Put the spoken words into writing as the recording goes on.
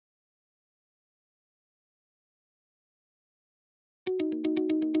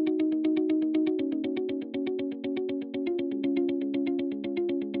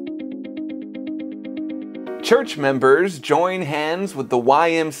Church members join hands with the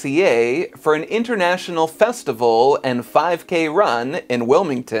YMCA for an international festival and 5K run in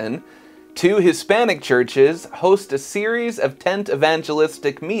Wilmington. 2 Hispanic churches host a series of tent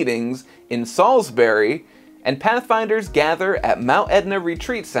evangelistic meetings in Salisbury, and Pathfinders gather at Mount Etna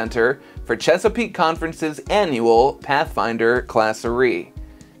Retreat Center for Chesapeake Conference's annual Pathfinder classoree.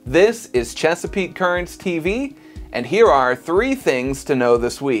 This is Chesapeake Currents TV, and here are 3 things to know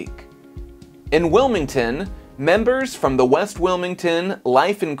this week. In Wilmington, members from the West Wilmington,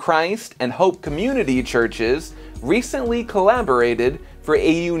 Life in Christ, and Hope Community churches recently collaborated for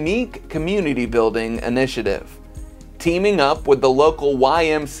a unique community building initiative. Teaming up with the local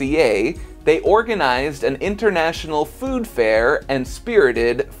YMCA, they organized an international food fair and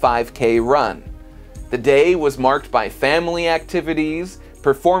spirited 5K run. The day was marked by family activities,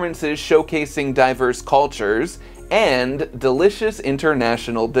 performances showcasing diverse cultures, and delicious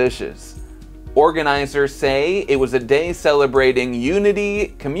international dishes. Organizers say it was a day celebrating unity,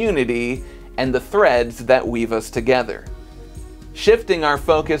 community, and the threads that weave us together. Shifting our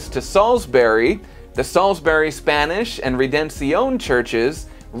focus to Salisbury, the Salisbury Spanish and Redención churches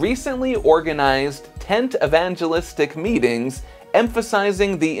recently organized tent evangelistic meetings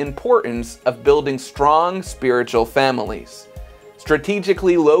emphasizing the importance of building strong spiritual families.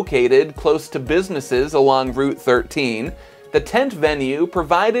 Strategically located close to businesses along Route 13, the tent venue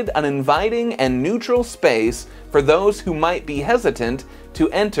provided an inviting and neutral space for those who might be hesitant to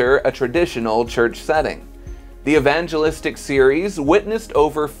enter a traditional church setting. The evangelistic series witnessed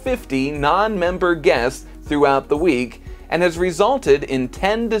over 50 non-member guests throughout the week and has resulted in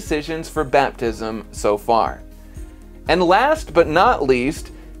 10 decisions for baptism so far. And last but not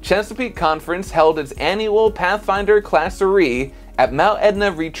least, Chesapeake Conference held its annual Pathfinder classoree at Mount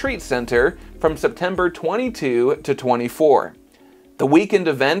Etna Retreat Center from September 22 to 24. The weekend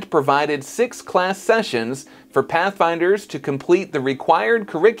event provided 6 class sessions for Pathfinders to complete the required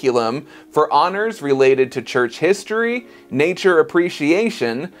curriculum for honors related to church history, nature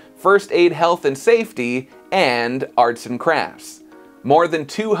appreciation, first aid health and safety, and arts and crafts. More than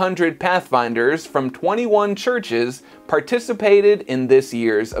 200 Pathfinders from 21 churches participated in this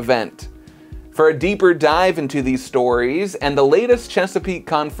year's event. For a deeper dive into these stories and the latest Chesapeake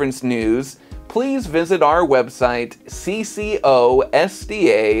Conference news, please visit our website, ccosda.org.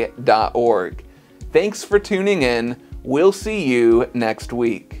 Thanks for tuning in. We'll see you next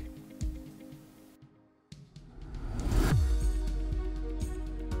week.